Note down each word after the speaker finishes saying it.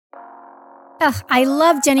Ugh, I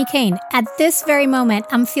love Jenny Kane. At this very moment,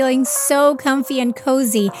 I'm feeling so comfy and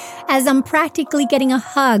cozy as I'm practically getting a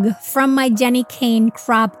hug from my Jenny Kane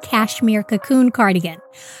crop cashmere cocoon cardigan.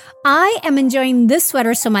 I am enjoying this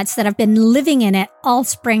sweater so much that I've been living in it all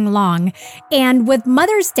spring long. And with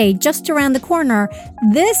Mother's Day just around the corner,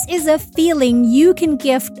 this is a feeling you can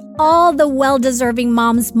gift all the well-deserving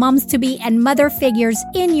moms-to-be, and mother figures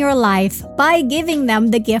in your life by giving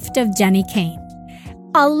them the gift of Jenny Kane.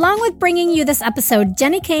 Along with bringing you this episode,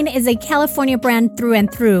 Jenny Kane is a California brand through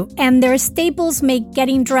and through, and their staples make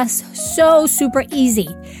getting dressed so super easy.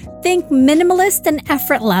 Think minimalist and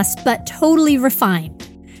effortless, but totally refined.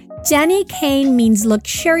 Jenny Kane means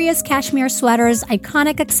luxurious cashmere sweaters,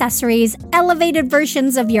 iconic accessories, elevated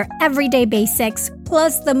versions of your everyday basics,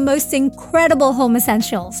 plus the most incredible home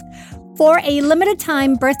essentials. For a limited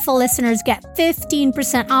time, Birthful listeners get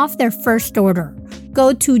 15% off their first order.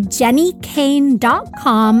 Go to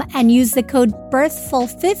jennykane.com and use the code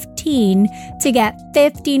BIRTHFUL15 to get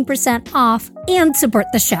 15% off and support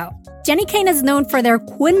the show. Jenny Kane is known for their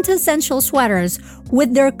quintessential sweaters,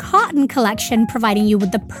 with their cotton collection providing you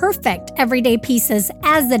with the perfect everyday pieces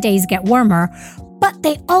as the days get warmer. But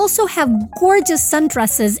they also have gorgeous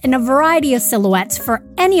sundresses in a variety of silhouettes for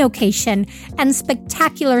any occasion and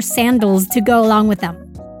spectacular sandals to go along with them.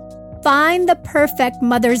 Find the perfect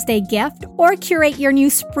Mother's Day gift or curate your new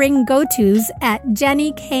spring go-tos at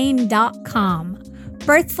jennykane.com.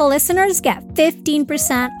 Birthful listeners get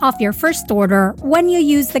 15% off your first order when you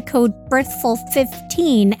use the code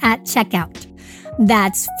BIRTHFUL15 at checkout.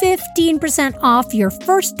 That's 15% off your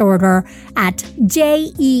first order at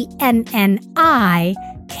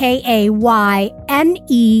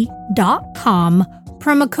jennykane.com,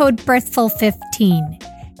 promo code BIRTHFUL15.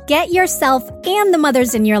 Get yourself and the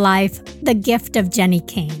mothers in your life the gift of Jenny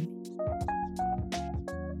Kane.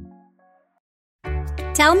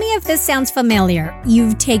 Tell me if this sounds familiar.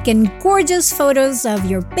 You've taken gorgeous photos of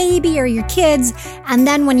your baby or your kids, and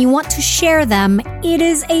then when you want to share them, it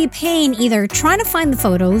is a pain either trying to find the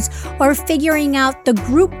photos or figuring out the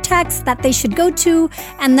group text that they should go to,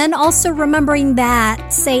 and then also remembering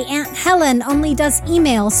that, say, Aunt Helen only does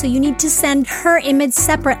email, so you need to send her image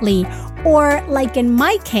separately. Or like in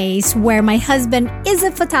my case, where my husband is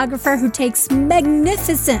a photographer who takes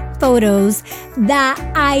magnificent photos that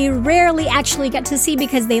I rarely actually get to see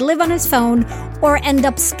because they live on his phone or end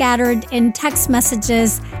up scattered in text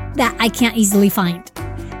messages that I can't easily find.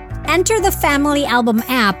 Enter the Family Album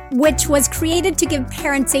app, which was created to give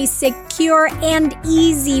parents a secure and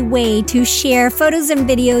easy way to share photos and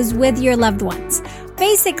videos with your loved ones.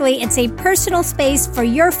 Basically, it's a personal space for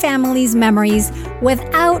your family's memories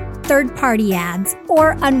without third-party ads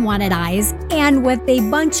or unwanted eyes, and with a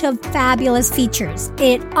bunch of fabulous features.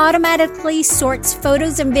 It automatically sorts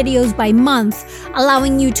photos and videos by month,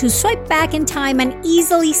 allowing you to swipe back in time and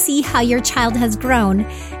easily see how your child has grown.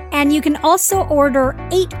 And you can also order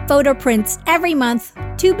 8 photo prints every month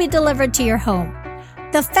to be delivered to your home.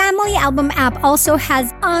 The Family Album app also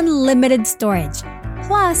has unlimited storage.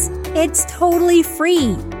 Plus, it's totally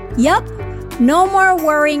free. Yup, no more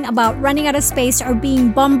worrying about running out of space or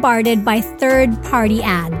being bombarded by third-party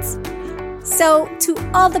ads. So, to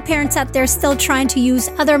all the parents out there still trying to use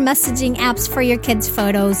other messaging apps for your kids'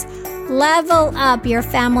 photos, level up your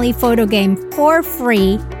family photo game for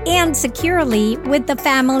free and securely with the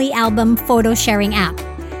Family Album photo sharing app.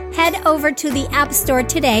 Head over to the App Store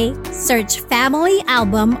today, search Family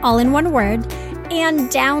Album, all in one word,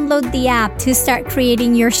 and download the app to start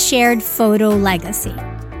creating your shared photo legacy.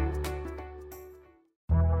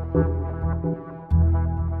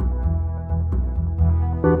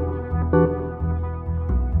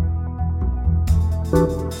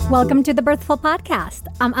 Welcome to the Birthful Podcast.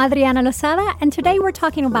 I'm Adriana Lozada, and today we're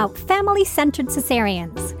talking about family-centered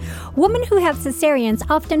cesareans. Women who have cesareans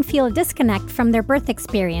often feel a disconnect from their birth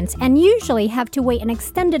experience and usually have to wait an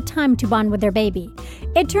extended time to bond with their baby.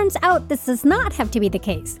 It turns out this does not have to be the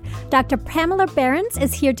case. Dr. Pamela Behrens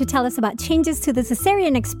is here to tell us about changes to the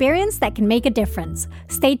cesarean experience that can make a difference.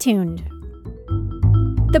 Stay tuned.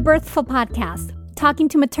 The Birthful Podcast, talking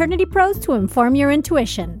to maternity pros to inform your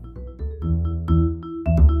intuition.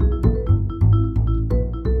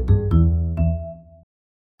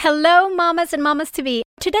 Hello, mamas and mamas-to-be.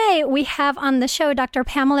 Today, we have on the show Dr.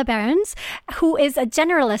 Pamela Behrens, who is a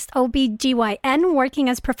generalist OBGYN working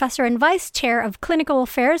as professor and vice chair of clinical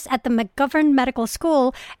affairs at the McGovern Medical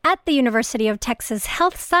School at the University of Texas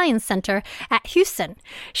Health Science Center at Houston.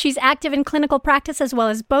 She's active in clinical practice as well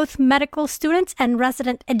as both medical students and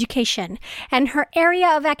resident education. And her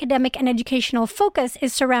area of academic and educational focus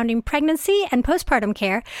is surrounding pregnancy and postpartum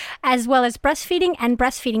care, as well as breastfeeding and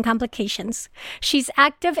breastfeeding complications. She's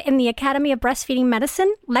active in the Academy of Breastfeeding Medicine,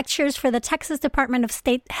 lectures for the Texas Department of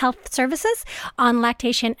State Health Services on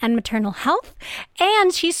lactation and maternal health,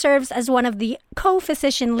 and she serves as one of the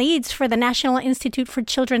co-physician leads for the National Institute for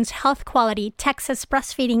Children's Health Quality Texas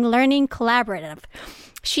Breastfeeding Learning Collaborative.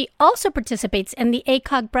 She also participates in the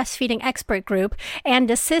ACOG Breastfeeding Expert Group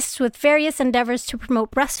and assists with various endeavors to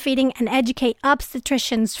promote breastfeeding and educate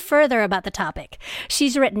obstetricians further about the topic.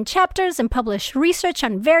 She's written chapters and published research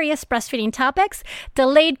on various breastfeeding topics,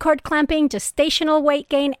 delayed cord clamping, gestational weight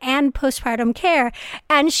gain, and postpartum care.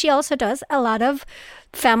 And she also does a lot of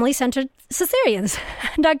family-centered cesareans.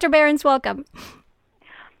 Dr. Behrens, welcome.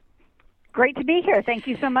 Great to be here. Thank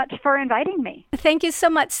you so much for inviting me. Thank you so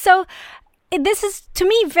much. So, this is, to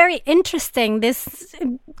me, very interesting, this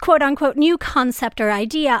quote-unquote new concept or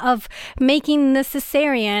idea of making the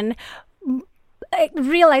cesarean,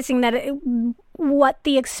 realizing that what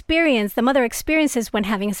the mother experiences when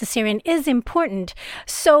having a cesarean is important.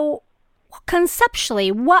 So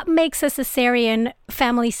conceptually, what makes a cesarean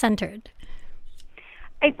family-centered?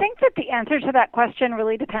 I think that the answer to that question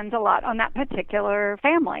really depends a lot on that particular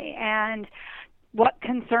family and what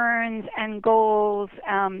concerns and goals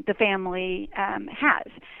the family has.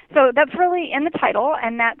 So that's really in the title,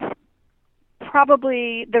 and that's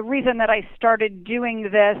probably the reason that I started doing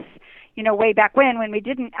this, way back when we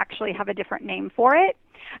didn't actually have a different name for it,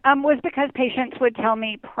 was because patients would tell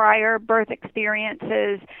me prior birth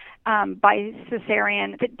experiences by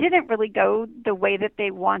cesarean that didn't really go the way that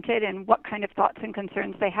they wanted, and what kind of thoughts and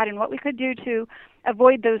concerns they had and what we could do to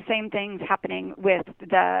avoid those same things happening with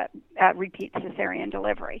the repeat cesarean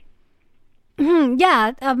delivery.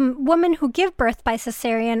 Yeah, women who give birth by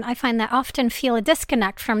cesarean, I find that often feel a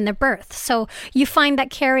disconnect from their birth. So you find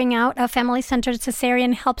that carrying out a family-centered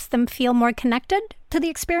cesarean helps them feel more connected to the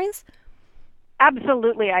experience?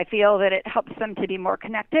 Absolutely. I feel that it helps them to be more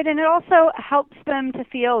connected, and it also helps them to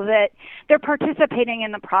feel that they're participating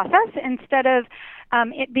in the process instead of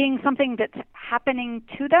it being something that's happening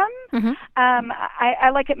to them. Mm-hmm. I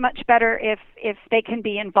like it much better if they can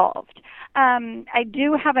be involved. I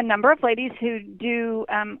do have a number of ladies who do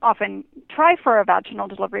often try for a vaginal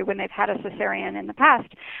delivery when they've had a cesarean in the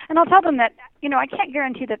past, and I'll tell them that, I can't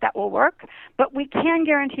guarantee that will work, but we can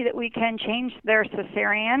guarantee that we can change their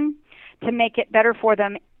cesarean to make it better for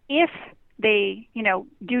them if they,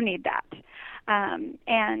 do need that.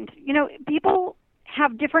 And people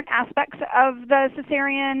have different aspects of the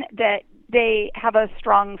cesarean that they have a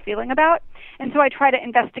strong feeling about. And so I try to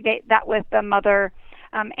investigate that with the mother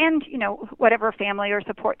and, whatever family or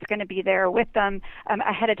support's going to be there with them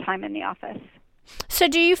ahead of time in the office. So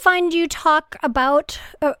do you find you talk about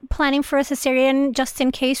planning for a cesarean just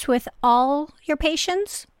in case with all your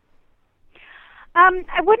patients?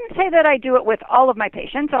 I wouldn't say that I do it with all of my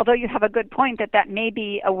patients, although you have a good point that may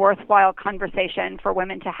be a worthwhile conversation for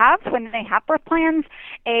women to have when they have birth plans.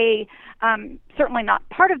 Certainly not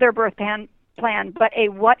part of their birth plan, but a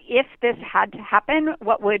what if this had to happen,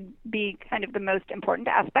 what would be kind of the most important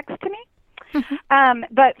aspects to me. Mm-hmm.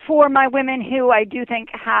 But for my women who I do think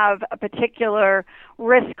have a particular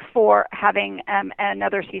risk for having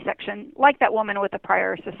another C-section, like that woman with the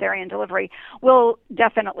prior cesarean delivery, we'll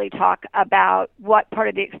definitely talk about what part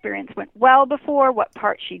of the experience went well before, what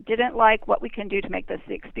part she didn't like, what we can do to make this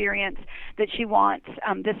the experience that she wants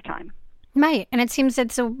this time. Right, and it seems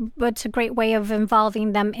it's a great way of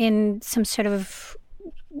involving them in some sort of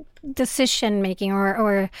decision making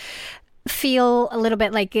or feel a little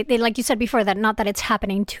bit like like you said before, that not that it's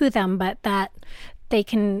happening to them, but that they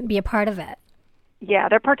can be a part of it. Yeah,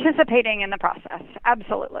 they're participating in the process.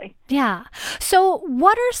 Absolutely. Yeah. So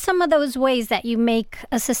what are some of those ways that you make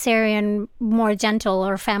a cesarean more gentle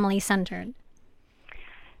or family-centered?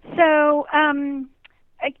 So,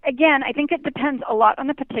 again, I think it depends a lot on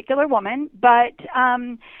the particular woman, but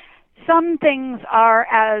some things are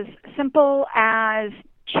as simple as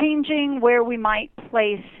changing where we might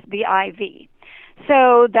place the IV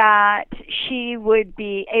so that she would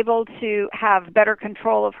be able to have better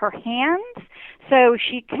control of her hands so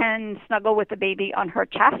she can snuggle with the baby on her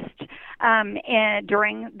chest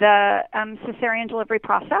during the cesarean delivery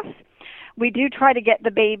process. We do try to get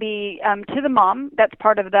the baby to the mom. That's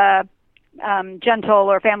part of the gentle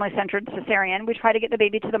or family-centered cesarean, we try to get the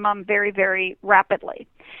baby to the mom very, very rapidly.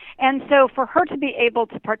 And so for her to be able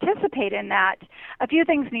to participate in that, a few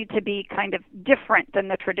things need to be kind of different than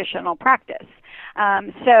the traditional practice.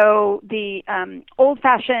 So the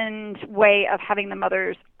old-fashioned way of having the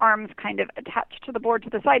mother's arms kind of attached to the board to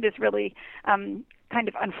the side is really kind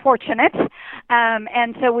of unfortunate.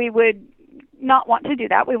 And so we would not want to do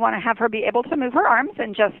that. We want to have her be able to move her arms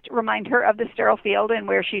and just remind her of the sterile field and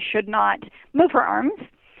where she should not move her arms.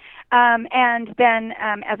 And then,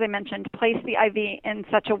 as I mentioned, place the IV in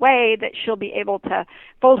such a way that she'll be able to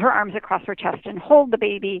fold her arms across her chest and hold the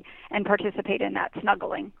baby and participate in that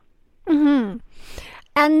snuggling. Mm-hmm.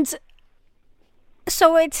 And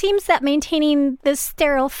so it seems that maintaining the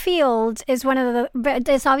sterile field is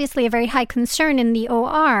is obviously a very high concern in the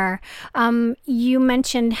OR. You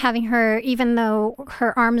mentioned having her, even though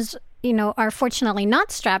her arms, are fortunately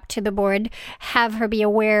not strapped to the board, have her be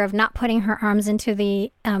aware of not putting her arms into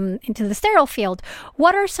the sterile field.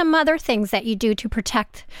 What are some other things that you do to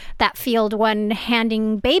protect that field when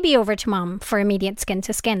handing baby over to mom for immediate skin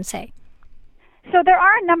to skin, say? So there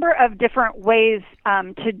are a number of different ways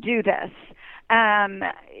to do this.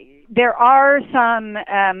 There are some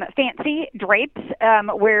fancy drapes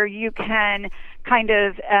where you can kind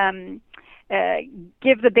of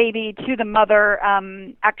give the baby to the mother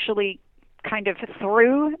actually kind of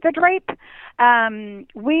through the drape.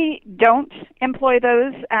 We don't employ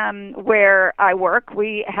those where I work.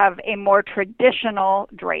 We have a more traditional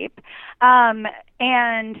drape,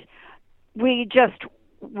 and we just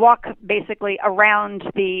walk basically around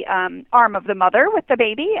the arm of the mother with the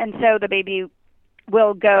baby, and so the baby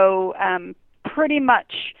will go pretty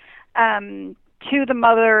much to the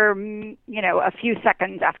mother, a few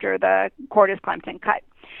seconds after the cord is clamped and cut.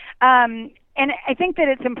 And I think that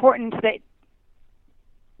it's important that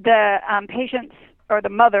the patients, or the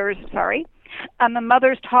mothers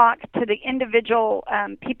talk to the individual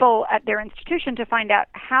people at their institution to find out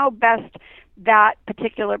how best that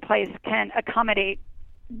particular place can accommodate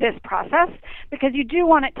this process, because you do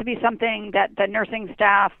want it to be something that the nursing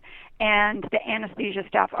staff and the anesthesia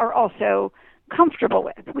staff are also comfortable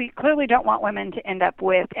with. We clearly don't want women to end up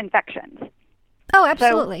with infections. Oh,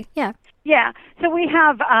 absolutely. Yeah. So we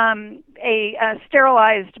have a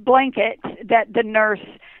sterilized blanket that the nurse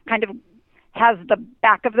kind of has the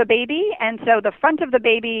back of the baby, and so the front of the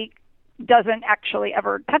baby doesn't actually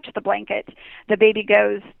ever touch the blanket. The baby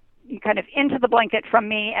goes kind of into the blanket from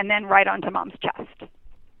me and then right onto mom's chest.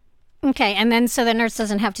 Okay, and then so the nurse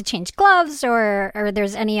doesn't have to change gloves or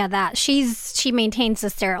there's any of that. She maintains the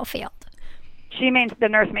sterile field. The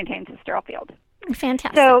nurse maintains the sterile field.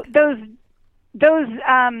 Fantastic. So those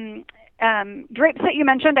drapes that you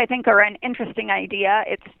mentioned, I think, are an interesting idea.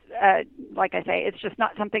 It's like I say, it's just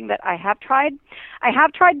not something that I have tried. I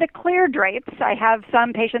have tried the clear drapes. I have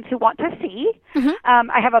some patients who want to see. Mm-hmm.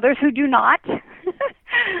 I have others who do not.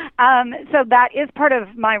 So that is part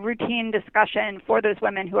of my routine discussion for those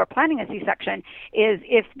women who are planning a C-section, is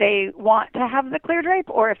if they want to have the clear drape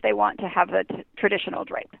or if they want to have the traditional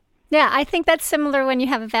drape. Yeah, I think that's similar when you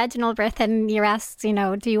have a vaginal birth and you're asked, do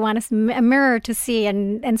you want a mirror to see?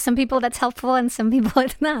 And some people that's helpful and some people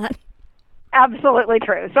it's not. Absolutely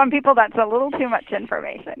true. Some people that's a little too much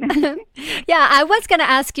information. Yeah, I was going to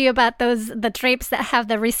ask you about the drapes that have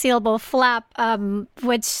the resealable flap,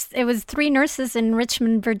 which it was 3 nurses in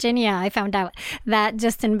Richmond, Virginia, I found out, that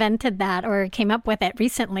just invented that or came up with it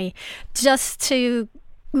recently, just to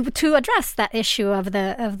address that issue of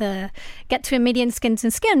the get to immediate skin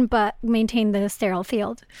to skin, but maintain the sterile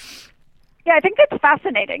field. Yeah, I think it's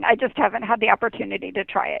fascinating. I just haven't had the opportunity to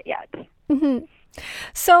try it yet. Mm-hmm.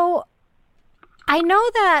 So I know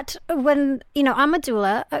that when, I'm a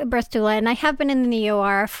doula, a birth doula, and I have been in the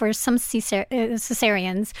OR for some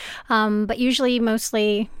cesareans, but usually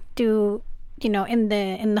mostly do, in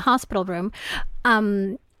the hospital room.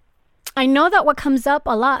 I know that what comes up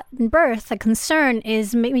a lot in birth, the concern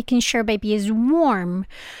is making sure baby is warm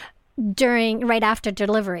right after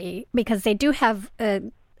delivery, because they do have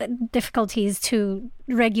difficulties to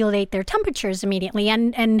regulate their temperatures immediately,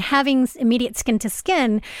 and having immediate skin to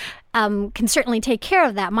skin can certainly take care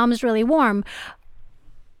of that. Mom's really warm.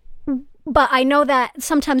 But I know that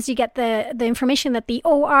sometimes you get the information that the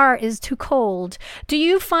OR is too cold. Do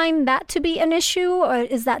you find that to be an issue, or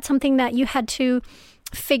is that something that you had to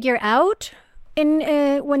figure out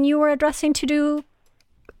when you were addressing to do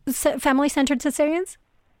family-centered cesareans?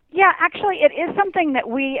 Yeah, actually, it is something that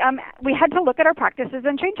we had to look at our practices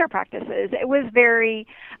and change our practices. It was very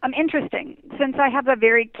interesting. Since I have a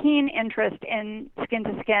very keen interest in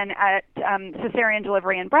skin-to-skin at cesarean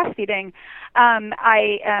delivery and breastfeeding,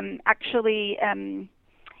 I actually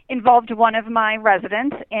involved one of my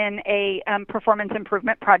residents in a performance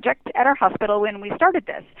improvement project at our hospital when we started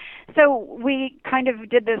this. So we kind of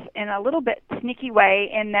did this in a little bit sneaky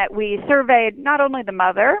way in that we surveyed not only the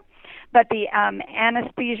mother, but the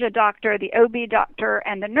anesthesia doctor, the OB doctor,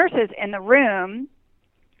 and the nurses in the room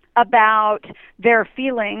about their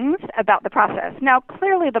feelings about the process. Now,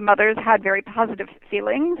 clearly the mothers had very positive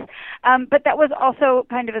feelings, but that was also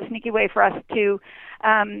kind of a sneaky way for us to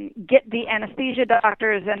get the anesthesia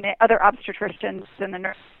doctors and the other obstetricians and the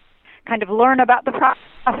nurses kind of learn about the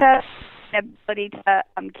process and ability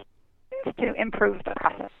to improve the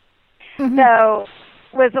process. Mm-hmm. So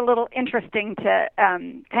it was a little interesting to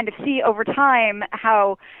kind of see over time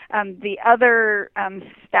how the other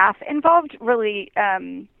staff involved really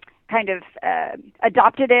kind of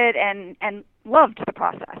adopted it and loved the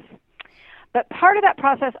process. But part of that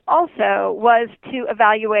process also was to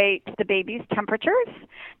evaluate the baby's temperatures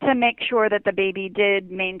to make sure that the baby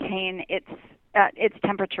did maintain its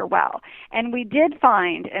temperature well. And we did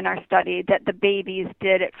find in our study that the babies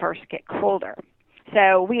did at first get colder.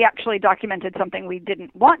 So we actually documented something we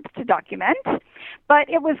didn't want to document, but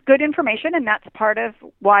it was good information, and that's part of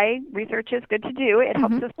why research is good to do. It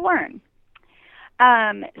helps us learn.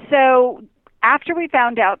 So after we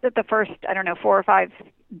found out that the first, 4 or 5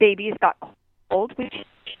 babies got cold, we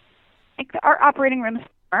changed our operating room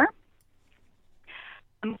warmer,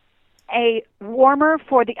 a warmer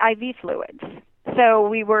for the IV fluids. So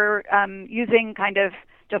we were using kind of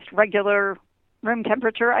just regular room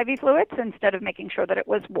temperature IV fluids instead of making sure that it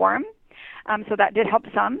was warm. So that did help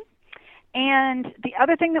some. And the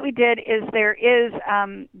other thing that we did is there is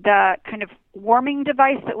the kind of warming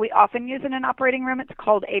device that we often use in an operating room. It's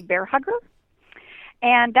called a bear hugger.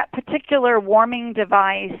 And that particular warming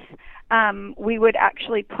device, we would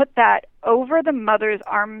actually put that over the mother's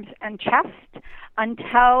arms and chest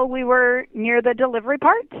until we were near the delivery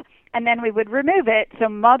part, and then we would remove it. So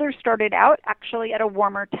mother started out actually at a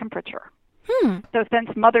warmer temperature. So since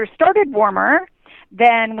mother started warmer,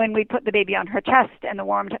 then when we put the baby on her chest and the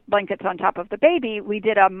warm blankets on top of the baby, we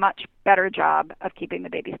did a much better job of keeping the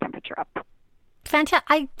baby's temperature up. Fantastic.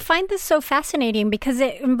 I find this so fascinating because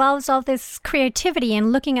it involves all this creativity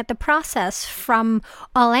and looking at the process from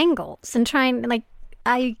all angles and trying,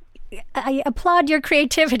 I applaud your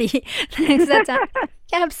creativity.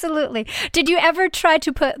 Absolutely. Did you ever try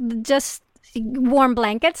to put just warm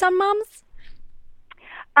blankets on moms?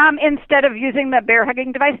 Instead of using the bear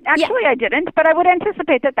hugging device? Actually, I didn't, but I would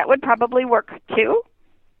anticipate that would probably work too.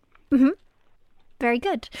 Mm-hmm. Very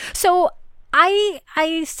good. So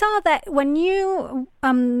I saw that when you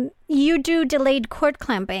do delayed cord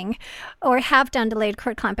clamping or have done delayed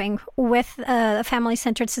cord clamping with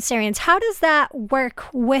family-centered cesareans, how does that work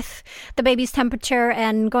with the baby's temperature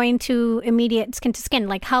and going to immediate skin to skin?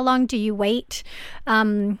 Like, how long do you wait?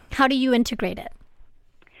 How do you integrate it?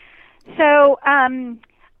 So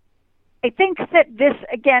I think that this,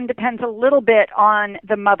 again, depends a little bit on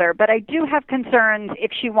the mother, but I do have concerns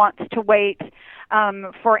if she wants to wait,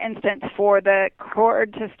 for instance, for the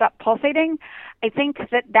cord to stop pulsating. I think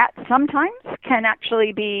that sometimes can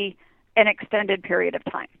actually be an extended period of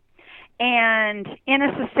time. And in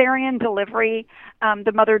a cesarean delivery,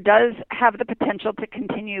 the mother does have the potential to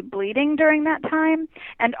continue bleeding during that time.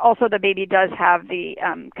 And also the baby does have the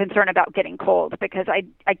concern about getting cold because I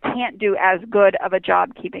can't do as good of a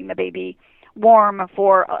job keeping the baby warm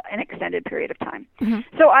for an extended period of time. Mm-hmm.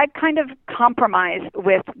 So I kind of compromise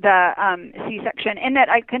with the C-section in that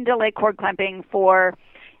I can delay cord clamping for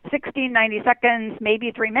 60, 90 seconds,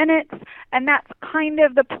 maybe 3 minutes, and that's kind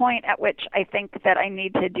of the point at which I think that I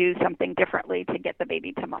need to do something differently to get the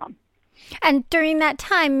baby to mom. And during that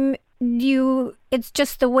time, it's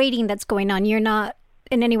just the waiting that's going on. You're not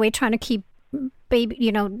in any way trying to keep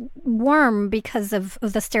baby, warm because of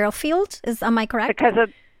the sterile field. Am I correct? Because of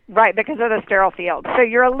the sterile field. So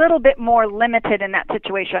you're a little bit more limited in that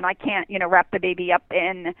situation. I can't, wrap the baby up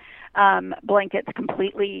in blankets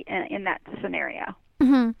completely in that scenario.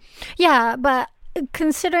 Mm-hmm. Yeah, but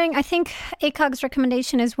considering, I think ACOG's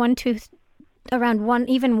recommendation is around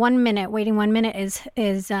 1 minute. Waiting 1 minute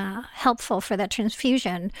is helpful for that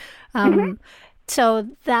transfusion. So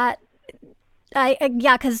that,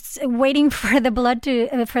 because waiting for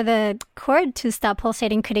the for the cord to stop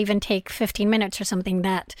pulsating could even take 15 minutes or something.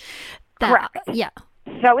 Correct. Yeah.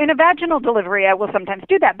 So in a vaginal delivery, I will sometimes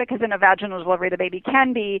do that because in a vaginal delivery, the baby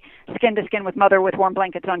can be skin to skin with mother with warm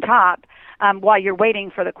blankets on top while you're waiting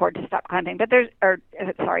for the cord to stop clamping.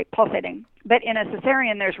 Pulsating. But in a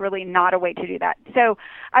cesarean, there's really not a way to do that. So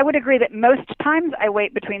I would agree that most times I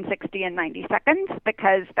wait between 60 and 90 seconds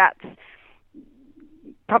because that's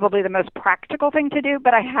probably the most practical thing to do,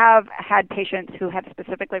 but I have had patients who have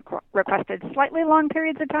specifically requested slightly long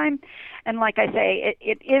periods of time. And like I say,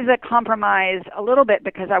 it is a compromise a little bit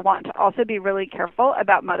because I want to also be really careful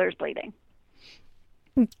about mothers bleeding.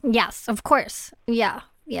 Yes, of course. Yeah.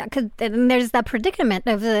 Yeah, because there's that predicament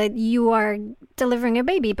of you are delivering a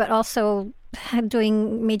baby, but also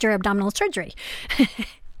doing major abdominal surgery.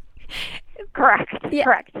 Correct. Yeah.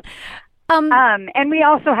 Correct. And we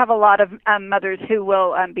also have a lot of mothers who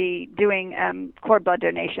will be doing cord blood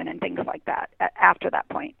donation and things like that after that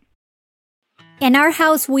point. In our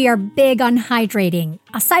house, we are big on hydrating.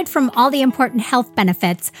 Aside from all the important health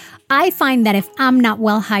benefits, I find that if I'm not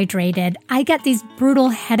well hydrated, I get these brutal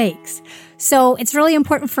headaches. So it's really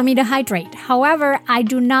important for me to hydrate. However, I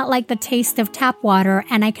do not like the taste of tap water,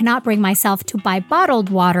 and I cannot bring myself to buy bottled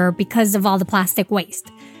water because of all the plastic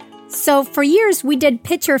waste. So for years, we did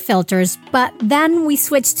pitcher filters, but then we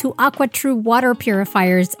switched to AquaTrue water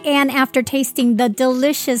purifiers, and after tasting the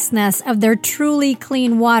deliciousness of their truly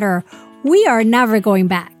clean water, we are never going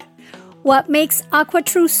back. What makes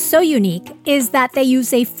AquaTrue so unique is that they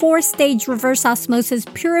use a 4-stage reverse osmosis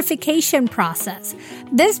purification process.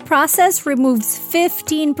 This process removes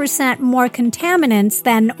 15% more contaminants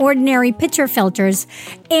than ordinary pitcher filters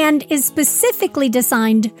and is specifically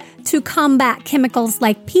designed to combat chemicals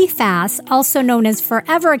like PFAS, also known as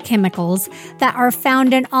forever chemicals, that are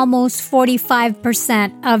found in almost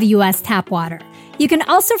 45% of U.S. tap water. You can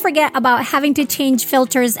also forget about having to change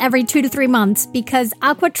filters every 2 to 3 months because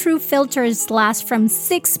AquaTrue filters last from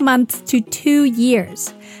 6 months to 2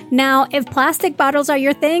 years. Now, if plastic bottles are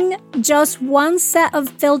your thing, just one set of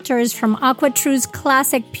filters from AquaTrue's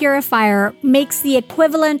classic purifier makes the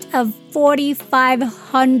equivalent of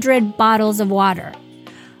 4,500 bottles of water.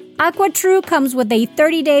 AquaTrue comes with a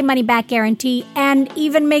 30-day money-back guarantee and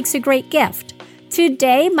even makes a great gift.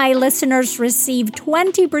 Today, my listeners receive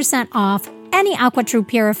 20% off any AquaTrue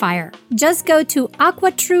purifier. Just go to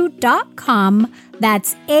aquatrue.com,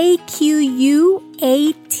 that's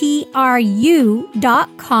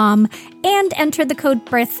AQUATRU.com, and enter the code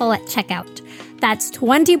BIRTHFUL at checkout. That's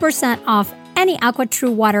 20% off any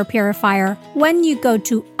AquaTrue water purifier when you go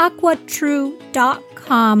to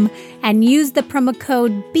aquatrue.com and use the promo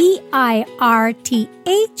code BIRTHFUL.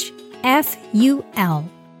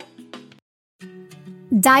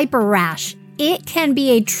 Diaper rash. It can be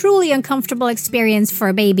a truly uncomfortable experience for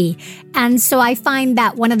a baby, and so I find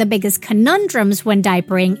that one of the biggest conundrums when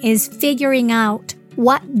diapering is figuring out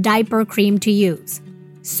what diaper cream to use.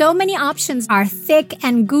 So many options are thick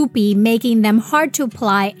and goopy, making them hard to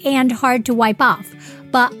apply and hard to wipe off.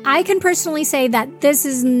 But I can personally say that this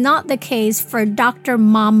is not the case for Dr.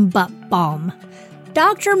 Mom Butt Balm.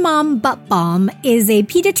 Dr. Mom Butt Balm is a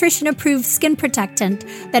pediatrician-approved skin protectant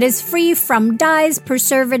that is free from dyes,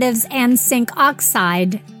 preservatives, and zinc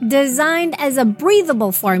oxide, designed as a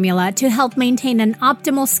breathable formula to help maintain an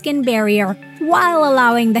optimal skin barrier while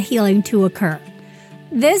allowing the healing to occur.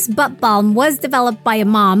 This butt balm was developed by a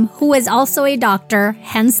mom who is also a doctor,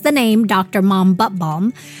 hence the name Dr. Mom Butt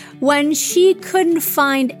Balm, when she couldn't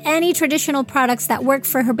find any traditional products that worked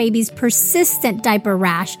for her baby's persistent diaper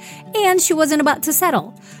rash, and she wasn't about to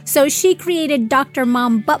settle. So she created Dr.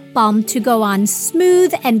 Mom Butt Balm to go on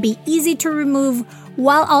smooth and be easy to remove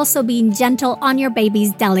while also being gentle on your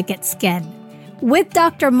baby's delicate skin. With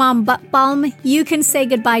Dr. Mom Butt Balm, you can say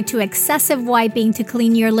goodbye to excessive wiping to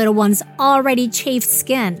clean your little one's already chafed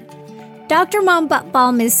skin. Dr. Mom Butt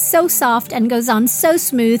Balm is so soft and goes on so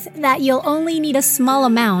smooth that you'll only need a small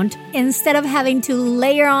amount instead of having to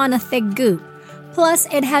layer on a thick goop. Plus,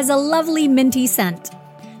 it has a lovely minty scent.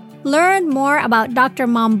 Learn more about Dr.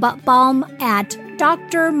 Mom Butt Balm at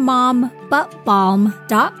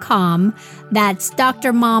drmombuttbalm.com. That's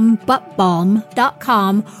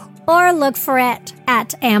drmombuttbalm.com, or look for it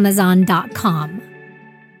at amazon.com.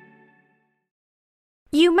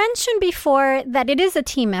 You mentioned before that it is a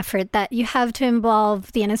team effort, that you have to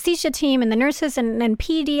involve the anesthesia team and the nurses and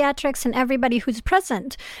pediatrics and everybody who's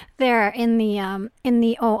present there in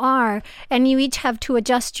the OR, and you each have to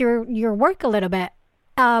adjust your work a little bit.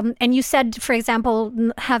 And you said, for example,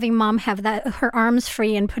 having mom have her arms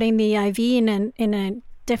free and putting the IV in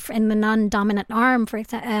the non-dominant arm, for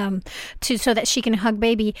example, so that she can hug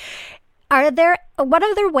baby. What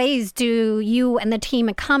other ways do you and the team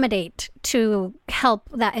accommodate to help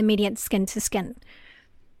that immediate skin to skin?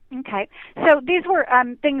 Okay. So these were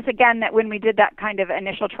things, again, that when we did that kind of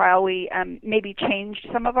initial trial, we maybe changed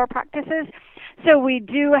some of our practices. So we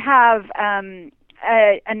do have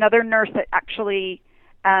another nurse that actually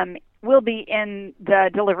will be in the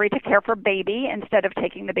delivery to care for baby instead of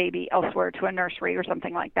taking the baby elsewhere to a nursery or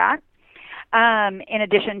something like that. in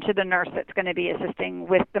addition to the nurse that's going to be assisting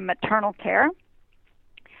with the maternal care.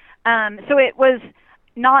 So it was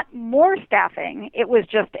not more staffing, it was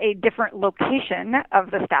just a different location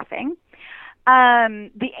of the staffing.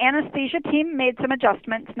 The anesthesia team made some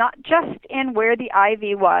adjustments, not just in where the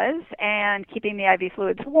IV was and keeping the IV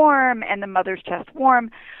fluids warm and the mother's chest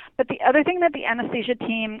warm, but the other thing that the anesthesia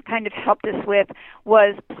team kind of helped us with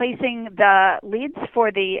was placing the leads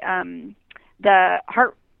for the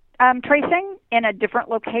heart tracing in a different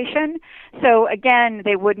location. So again,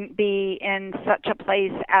 they wouldn't be in such a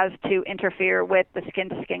place as to interfere with the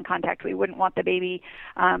skin-to-skin contact. We wouldn't want the baby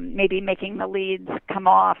maybe making the leads come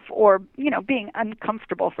off or, being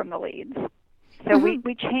uncomfortable from the leads. So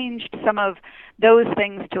we changed some of those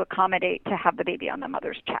things to accommodate to have the baby on the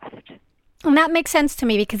mother's chest. And that makes sense to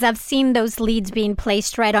me because I've seen those leads being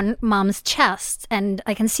placed right on mom's chest, and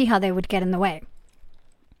I can see how they would get in the way.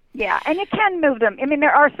 Yeah, and you can move them. I mean,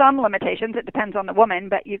 there are some limitations. It depends on the woman,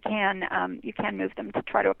 but you can move them to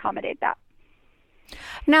try to accommodate that.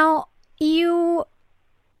 Now,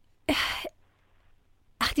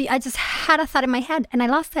 I just had a thought in my head, and I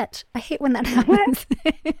lost it. I hate when that happens.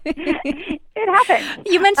 It happens.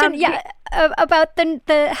 You mentioned, about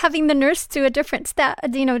the having the nurse do a different staff,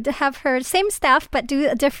 to have her same staff, but do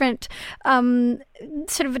a different,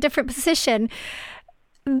 sort of a different position.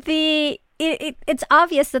 It's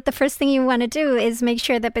obvious that the first thing you want to do is make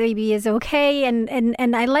sure that baby is okay.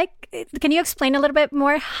 And I like, can you explain a little bit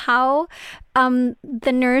more how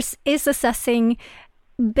the nurse is assessing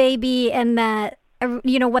baby and that,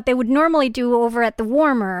 what they would normally do over at the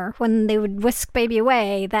warmer when they would whisk baby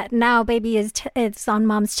away, that now baby is on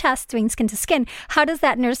mom's chest doing skin to skin. How does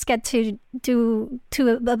that nurse get to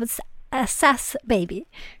assess baby?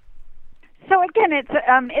 So again,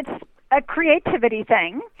 it's a creativity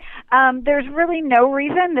thing. There's really no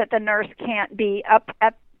reason that the nurse can't be up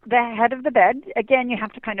at the head of the bed. Again, you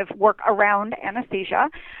have to kind of work around anesthesia.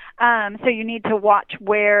 So you need to watch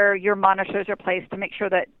where your monitors are placed to make sure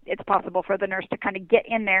that it's possible for the nurse to kind of get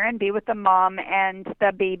in there and be with the mom and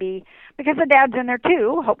the baby, because the dad's in there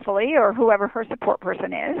too, hopefully, or whoever her support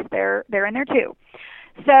person is, they're in there too.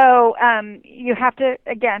 So you have to,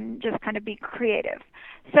 again, just kind of be creative.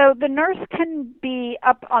 So the nurse can be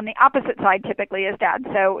up on the opposite side typically as dad.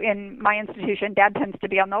 So in my institution, dad tends to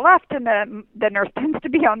be on the left and the nurse tends to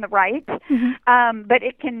be on the right. Mm-hmm. But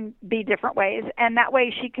it can be different ways. And that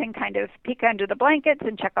way she can kind of peek under the blankets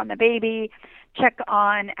and check on the baby, check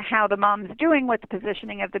on how the mom's doing with the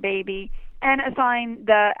positioning of the baby, and assign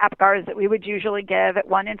the APGARs that we would usually give at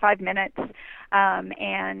 1 in 5 minutes,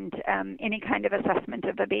 and any kind of assessment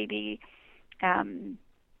of the baby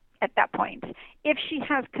at that point. If she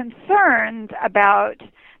has concerns about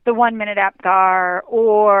the 1 minute APGAR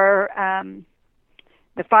or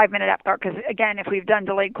the 5 minute APGAR, because again, if we've done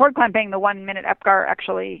delayed cord clamping, the 1 minute APGAR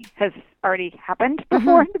actually has already happened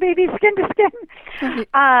before the baby's skin to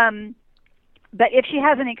skin. But if she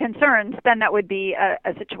has any concerns, then that would be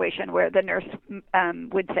a situation where the nurse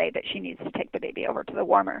would say that she needs to take the baby over to the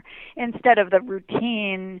warmer instead of the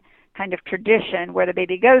routine kind of tradition where the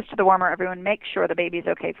baby goes to the warmer, everyone makes sure the baby's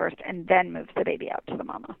okay first, and then moves the baby out to the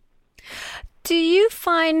mama. Do you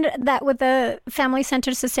find that with the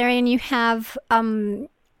family-centered cesarean you have,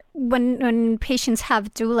 when patients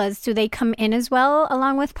have doulas, do they come in as well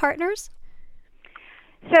along with partners?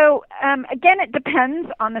 So, again, it depends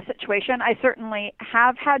on the situation. I certainly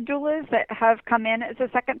have had doulas that have come in as a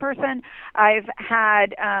second person. I've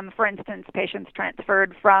had, for instance, patients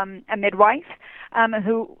transferred from a midwife,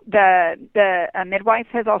 who the midwife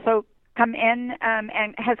has also come in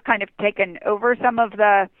and has kind of taken over some of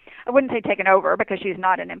the, I wouldn't say taken over because she's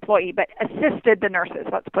not an employee, but assisted the nurses,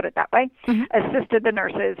 let's put it that way, assisted the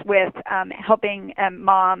nurses with helping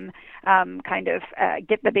mom kind of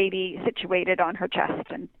get the baby situated on her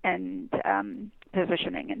chest and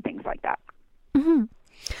positioning and things like that. Mm-hmm.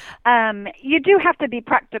 You do have to be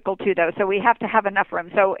practical too, though, so we have to have enough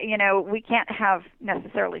room. So, we can't have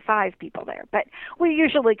necessarily 5 people there, but we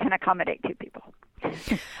usually can accommodate 2 people.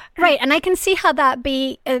 Right, and I can see how that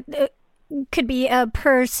could be a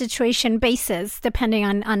per situation basis, depending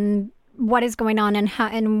on what is going on and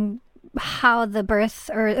how the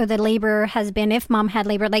birth or the labor has been, if mom had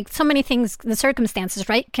labor. Like so many things, the circumstances,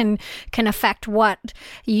 right, can affect what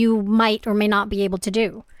you might or may not be able to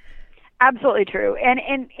do. Absolutely true. And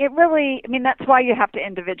it really, that's why you have to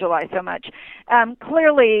individualize so much.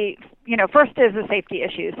 Clearly, first is a safety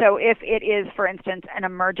issue. So if it is, for instance, an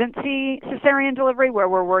emergency cesarean delivery where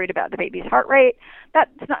we're worried about the baby's heart rate, that's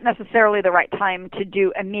not necessarily the right time to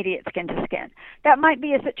do immediate skin-to-skin. That might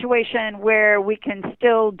be a situation where we can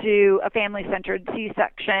still do a family-centered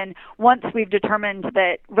C-section once we've determined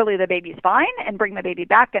that really the baby's fine and bring the baby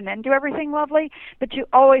back and then do everything lovely. But you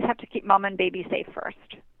always have to keep mom and baby safe first.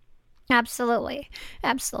 Absolutely.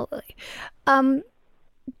 Absolutely.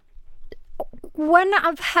 When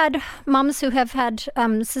I've had moms who have had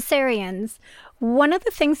cesareans, one of the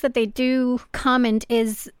things that they do comment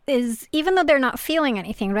is even though they're not feeling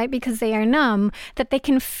anything, right, because they are numb, that they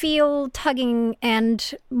can feel tugging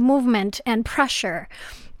and movement and pressure.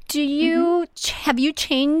 Do you have you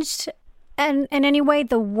changed in any way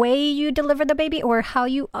the way you deliver the baby or how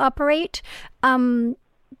you operate to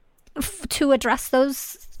address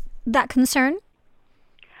that concern?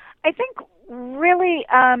 I think really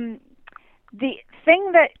the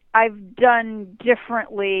thing that I've done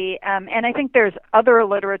differently, and I think there's other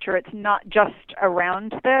literature, it's not just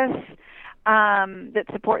around this, that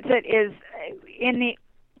supports it, is in the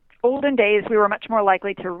olden days we were much more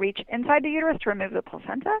likely to reach inside the uterus to remove the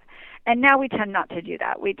placenta, and now we tend not to do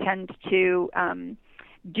that. We tend to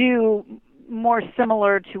do more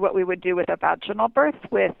similar to what we would do with a vaginal birth,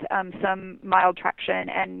 with some mild traction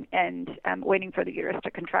and waiting for the uterus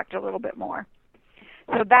to contract a little bit more.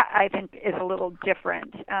 So that, I think, is a little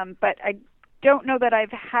different. But I don't know that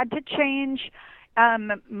I've had to change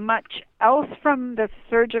much else from the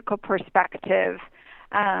surgical perspective.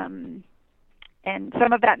 And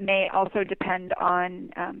some of that may also depend on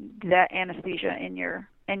the anesthesia in your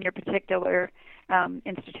particular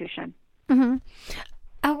institution. Mm-hmm.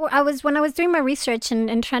 When I was doing my research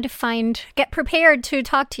and trying to get prepared to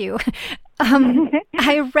talk to you,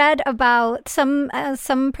 I read about some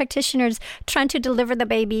practitioners trying to deliver the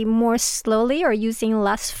baby more slowly or using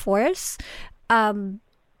less force to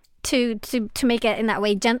make it in that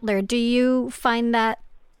way gentler. Do you find that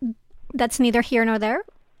that's neither here nor there?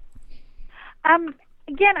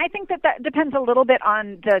 Again, I think that depends a little bit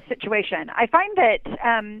on the situation. I find that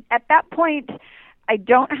at that point, I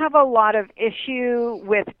don't have a lot of issue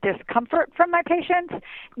with discomfort from my patients.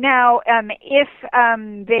 Now, if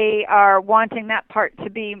they are wanting that part to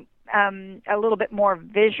be a little bit more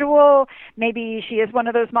visual, maybe she is one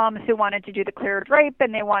of those moms who wanted to do the clear drape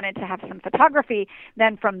and they wanted to have some photography,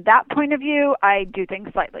 then from that point of view, I do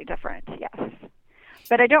things slightly different, yes.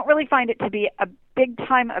 But I don't really find it to be a big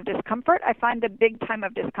time of discomfort. I find the big time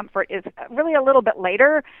of discomfort is really a little bit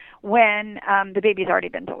later when the baby's already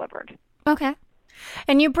been delivered. Okay.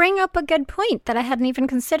 And you bring up a good point that I hadn't even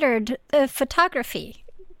considered, photography.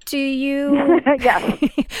 Do you? Yes.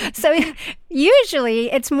 So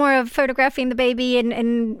usually it's more of photographing the baby, and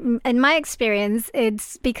in my experience,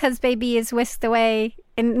 it's because baby is whisked away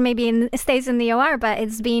and maybe stays in the OR, but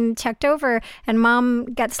it's being checked over and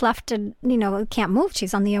mom gets left to, can't move.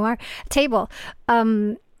 She's on the OR table.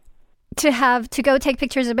 To go take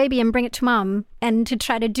pictures of baby and bring it to mom and to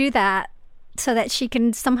try to do that so that she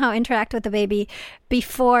can somehow interact with the baby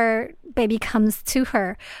before baby comes to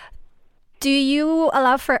her. Do you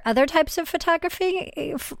allow for other types of photography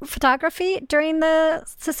during the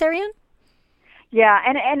cesarean? Yeah,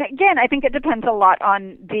 and again, I think it depends a lot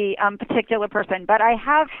on the particular person, but I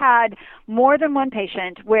have had more than one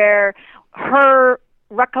patient where her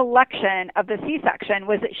recollection of the C-section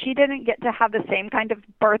was that she didn't get to have the same kind of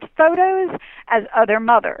birth photos as other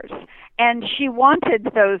mothers. And she wanted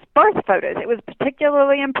those birth photos. It was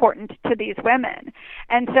particularly important to these women.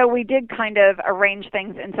 And so we did kind of arrange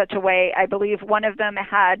things in such a way. I believe one of them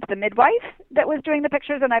had the midwife that was doing the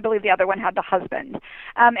pictures, and I believe the other one had the husband.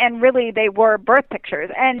 And really, they were birth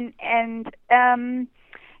pictures. And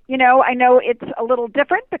I know it's a little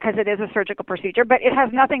different because it is a surgical procedure, but it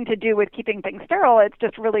has nothing to do with keeping things sterile. It's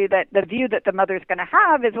just really that the view that the mother's going to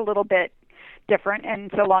have is a little bit different.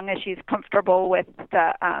 And so long as she's comfortable with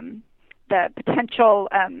the potential,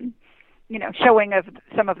 showing of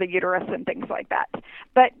some of the uterus and things like that.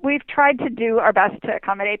 But we've tried to do our best to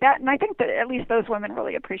accommodate that, and I think that at least those women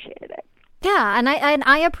really appreciated it. Yeah, and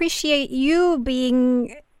I appreciate you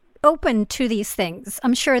being open to these things.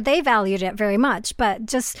 I'm sure they valued it very much, but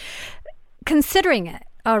just considering it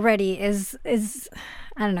already is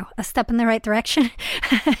I don't know, a step in the right direction.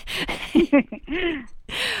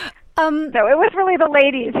 So it was really the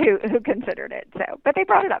ladies who considered it. So, but they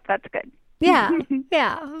brought it up. That's good. Yeah,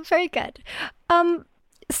 very good.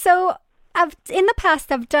 So In the past,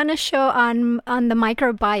 I've done a show on the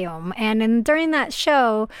microbiome, and during that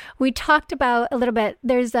show, we talked about a little bit.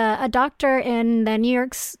 There's a doctor in the New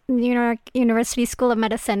York University School of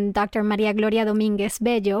Medicine, Dr. Maria Gloria Dominguez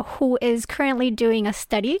Bello, who is currently doing a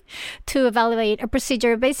study to evaluate a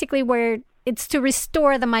procedure basically where it's to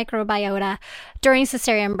restore the microbiota during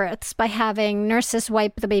cesarean births by having nurses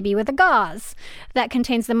wipe the baby with a gauze that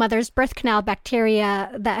contains the mother's birth canal bacteria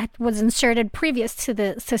that was inserted previous to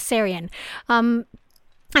the cesarean. And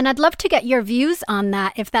I'd love to get your views on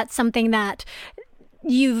that, if that's something that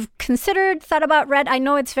you've considered, thought about, read. I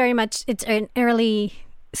know it's in early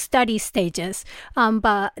study stages,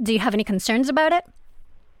 but do you have any concerns about it?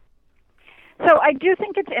 So I do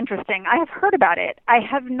think it's interesting. I have heard about it. I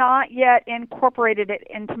have not yet incorporated it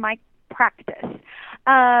into my practice.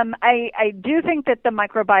 I do think that the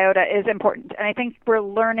microbiota is important, and I think we're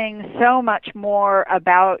learning so much more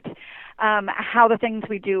about how the things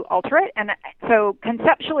we do alter it. And so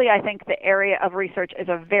conceptually, I think the area of research is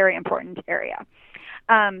a very important area.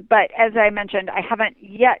 But as I mentioned, I haven't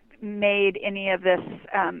yet made any of this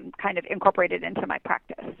kind of incorporated into my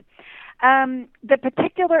practice. The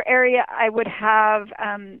particular area I would have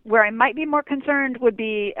where I might be more concerned would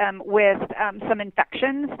be with some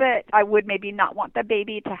infections that I would maybe not want the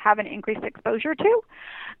baby to have an increased exposure to.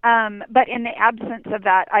 But in the absence of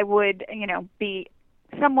that, I would, be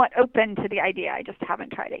somewhat open to the idea. I just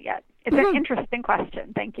haven't tried it yet. It's an interesting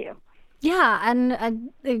question. Thank you. Yeah,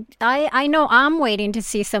 and I know I'm waiting to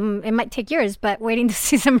see some, it might take years, but waiting to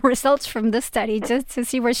see some results from this study just to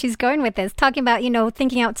see where she's going with this. Talking about,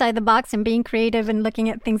 thinking outside the box and being creative and looking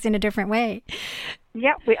at things in a different way.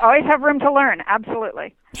 Yeah, we always have room to learn.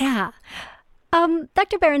 Absolutely. Yeah.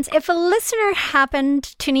 Dr. Behrens, if a listener happened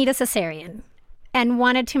to need a cesarean and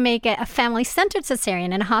wanted to make it a family-centered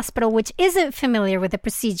cesarean in a hospital which isn't familiar with the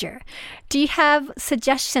procedure, do you have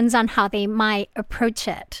suggestions on how they might approach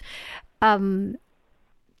it? We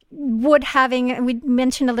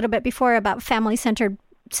mentioned a little bit before about family-centered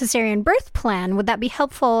cesarean birth plan. Would that be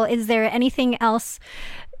helpful? Is there anything else,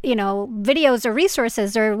 videos or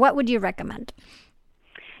resources, or what would you recommend?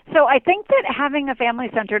 So I think that having a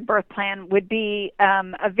family-centered birth plan would be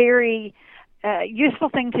a very useful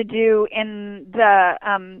thing to do in the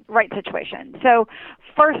right situation. So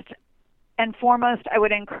first and foremost, I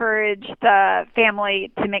would encourage the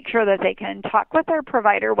family to make sure that they can talk with their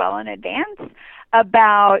provider well in advance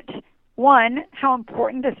about, one, how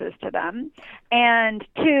important this is to them, and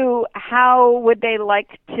two, how would they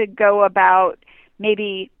like to go about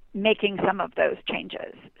maybe making some of those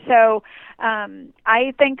changes. So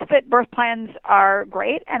I think that birth plans are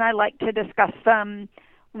great, and I like to discuss them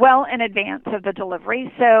well in advance of the delivery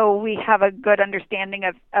so we have a good understanding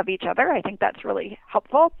of each other. I think that's really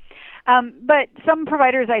helpful. But some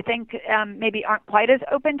providers, I think, maybe aren't quite as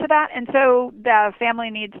open to that, and so the family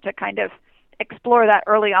needs to kind of explore that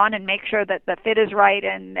early on and make sure that the fit is right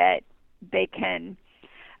and that they can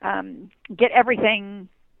get everything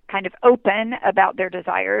kind of open about their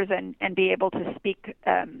desires and be able to speak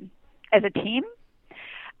as a team.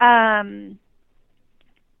 The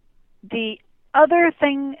other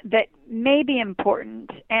thing that may be important,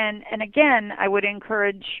 and again, I would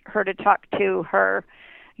encourage her to talk to her,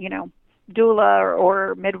 doula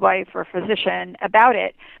or midwife or physician about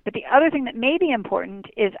it. But the other thing that may be important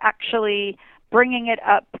is actually bringing it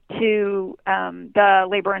up to the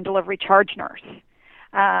labor and delivery charge nurse.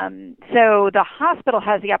 So the hospital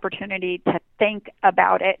has the opportunity to think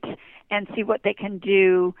about it and see what they can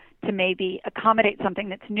do to maybe accommodate something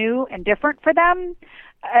that's new and different for them,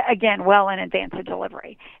 again, well in advance of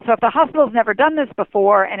delivery. So if the hospital's never done this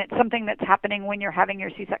before and it's something that's happening when you're having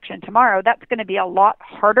your C-section tomorrow, that's going to be a lot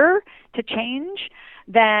harder to change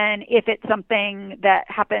than if it's something that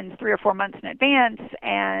happens 3 or 4 months in advance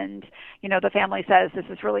and, the family says, this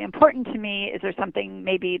is really important to me. Is there something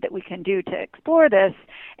maybe that we can do to explore this?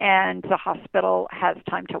 And the hospital has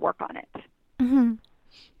time to work on it. Mm-hmm.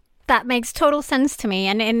 That makes total sense to me.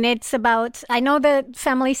 And it's about, I know that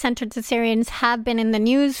family-centered cesareans have been in the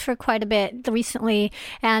news for quite a bit recently.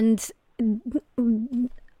 And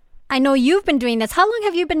I know you've been doing this. How long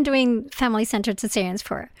have you been doing family-centered cesareans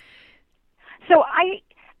for? So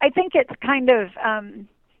I think it's kind of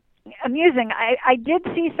amusing. I did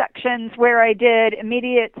C-sections where I did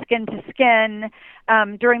immediate skin-to-skin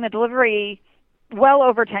during the delivery well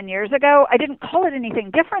over 10 years ago. I didn't call it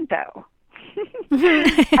anything different, though.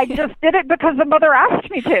 I just did it because the mother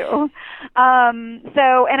asked me to.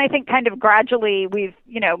 And I think kind of gradually we've,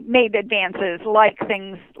 made advances like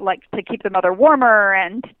things like to keep the mother warmer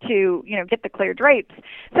and to, get the clear drapes.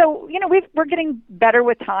 So, we're getting better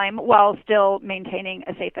with time while still maintaining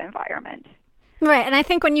a safe environment. Right. And I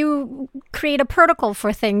think when you create a protocol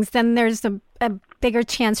for things, then there's a bigger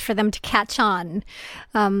chance for them to catch on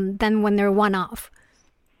than when they're one-off.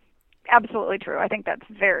 Absolutely true. I think that's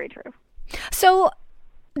very true. So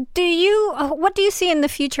what do you see in the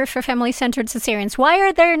future for family-centered cesareans? Why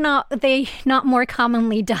are they not more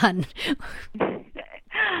commonly done?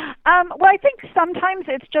 Well, I think sometimes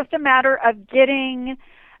it's just a matter of getting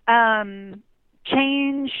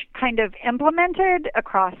change kind of implemented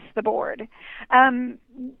across the board.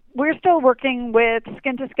 We're still working with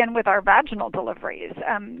skin to skin with our vaginal deliveries,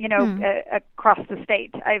 across the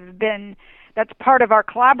state. That's part of our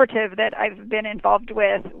collaborative that I've been involved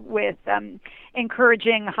with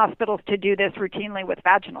encouraging hospitals to do this routinely with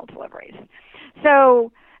vaginal deliveries.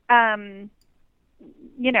 So,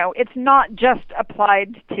 it's not just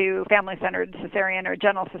applied to family-centered cesarean or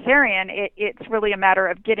general cesarean. It's really a matter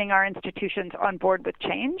of getting our institutions on board with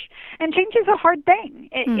change. And change is a hard thing.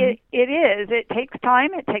 It is. It takes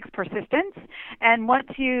time. It takes persistence. And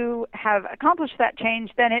once you have accomplished that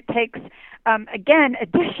change, then it takes, again,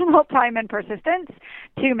 additional time and persistence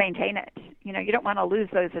to maintain it. You don't want to lose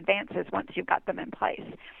those advances once you've got them in place.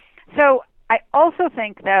 So I also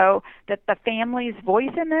think, though, that the family's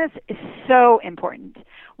voice in this is so important.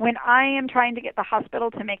 When I am trying to get the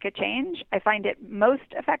hospital to make a change, I find it most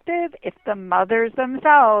effective if the mothers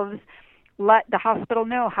themselves let the hospital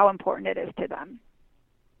know how important it is to them.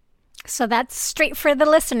 So that's straight for the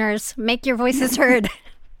listeners. Make your voices heard.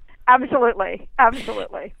 Absolutely.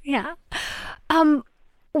 Absolutely. Yeah.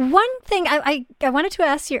 One thing I wanted to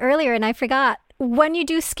ask you earlier, and I forgot. When you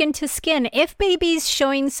do skin to skin, if baby's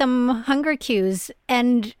showing some hunger cues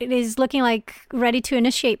and it is looking like ready to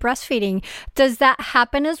initiate breastfeeding, does that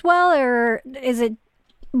happen as well, or is it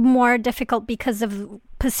more difficult because of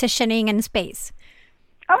positioning and space?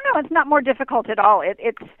 Oh no, it's not more difficult at all.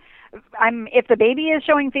 If the baby is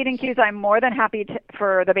showing feeding cues, I'm more than happy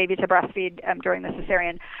for the baby to breastfeed during the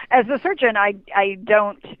cesarean. As a surgeon, I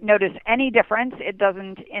don't notice any difference. It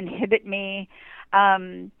doesn't inhibit me.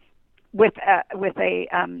 With a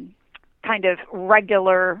kind of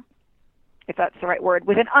regular, if that's the right word,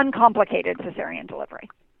 with an uncomplicated cesarean delivery.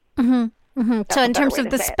 Mm-hmm. Mm-hmm. So in terms of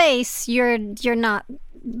the space, you're not.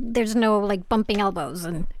 There's no like bumping elbows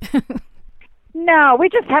and. No, we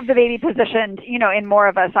just have the baby positioned, in more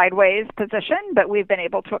of a sideways position, but we've been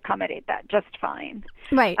able to accommodate that just fine.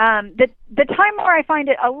 Right. The time where I find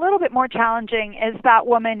it a little bit more challenging is that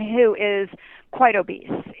woman who is quite obese.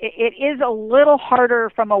 It is a little harder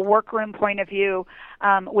from a workroom point of view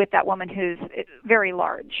with that woman who's very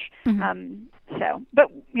large. Mm-hmm. But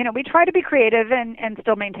we try to be creative and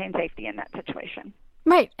still maintain safety in that situation.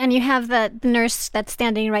 Right. And you have the nurse that's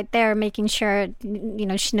standing right there making sure,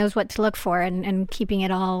 she knows what to look for and keeping it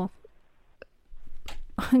all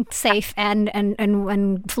safe and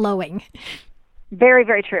flowing. Very,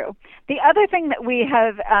 very true. The other thing that we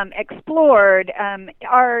have explored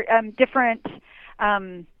are different,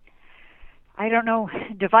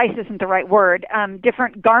 device isn't the right word,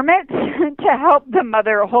 different garments to help the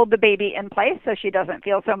mother hold the baby in place so she doesn't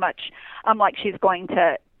feel so much like she's going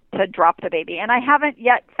to drop the baby. And I haven't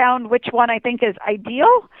yet found which one I think is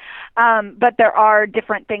ideal, but there are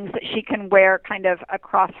different things that she can wear kind of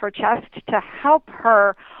across her chest to help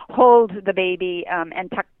her hold the baby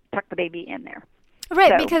and tuck the baby in there.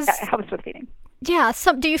 Right, so because that helps with feeding. Yeah.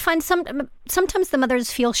 Do you find sometimes the mothers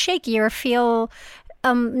feel shaky or feel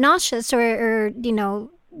nauseous or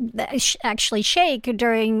actually shake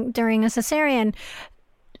during a cesarean?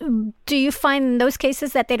 Do you find in those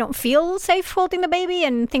cases that they don't feel safe holding the baby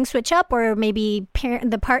and things switch up, or maybe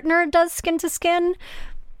the partner does skin to skin?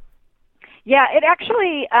 Yeah, it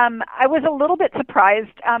actually, I was a little bit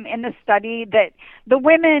surprised in the study that the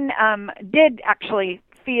women did actually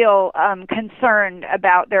feel concerned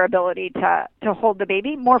about their ability to hold the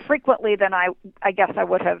baby more frequently than I guess I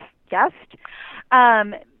would have guessed.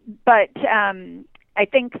 But I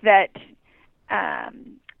think that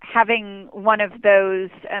having one of those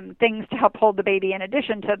things to help hold the baby in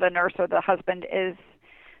addition to the nurse or the husband is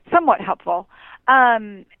somewhat helpful.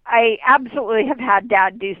 I absolutely have had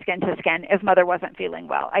dad do skin to skin if mother wasn't feeling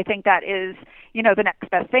well. I think that is, the next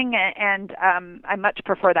best thing, and I much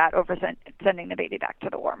prefer that over sending the baby back to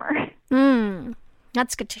the warmer.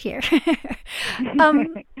 That's good to hear.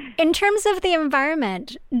 In terms of the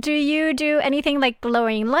environment, do you do anything like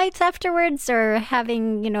lowering lights afterwards or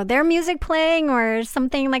having, their music playing or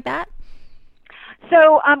something like that?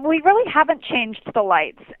 So we really haven't changed the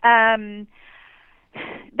lights. That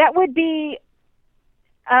would be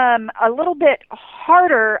a little bit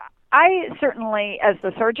harder. I certainly, as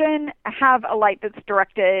the surgeon, have a light that's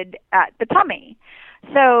directed at the tummy.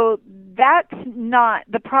 So that's not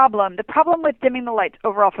the problem. The problem with dimming the lights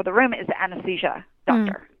overall for the room is the anesthesia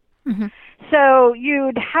doctor. Mm-hmm. So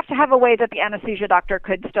you'd have to have a way that the anesthesia doctor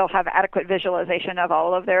could still have adequate visualization of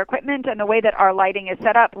all of their equipment. And the way that our lighting is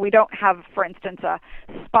set up, we don't have, for instance, a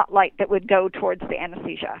spotlight that would go towards the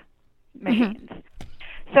anesthesia machines. Mm-hmm.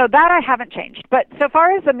 So that I haven't changed. But so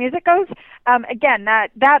far as the music goes, again,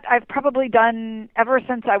 that I've probably done ever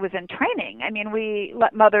since I was in training. I mean, we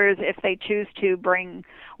let mothers, if they choose to, bring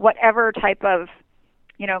whatever type of,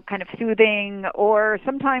 kind of soothing or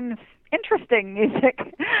sometimes interesting music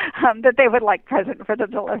that they would like present for the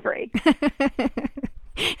delivery.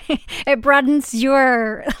 It broadens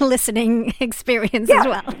your listening experience as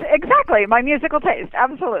well. Exactly. My musical taste.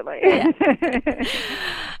 Absolutely. Yeah.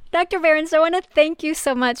 Dr. Behrens, I want to thank you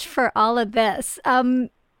so much for all of this. I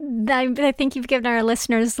think you've given our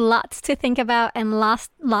listeners lots to think about and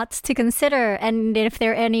lots to consider. And if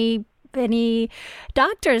there are any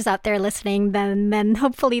doctors out there listening, then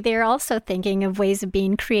hopefully they're also thinking of ways of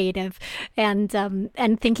being creative and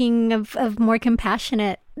thinking of more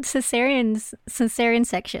compassionate cesarean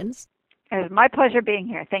sections. It was my pleasure being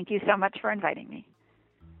here. Thank you so much for inviting me.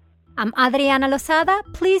 I'm Adriana Lozada.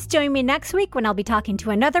 Please join me next week when I'll be talking to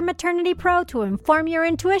another maternity pro to inform your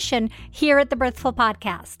intuition here at the Birthful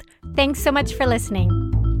Podcast. Thanks so much for listening.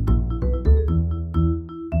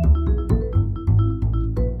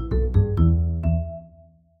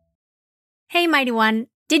 Hey, Mighty One.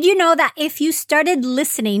 Did you know that if you started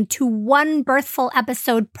listening to one Birthful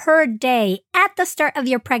episode per day at the start of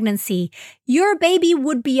your pregnancy, your baby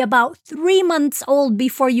would be about 3 months old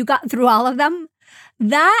before you got through all of them?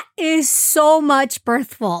 That is so much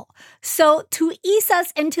Birthful. So to ease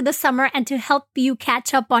us into the summer and to help you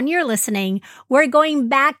catch up on your listening, we're going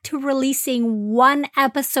back to releasing 1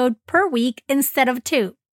 episode per week instead of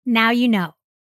 2. Now you know.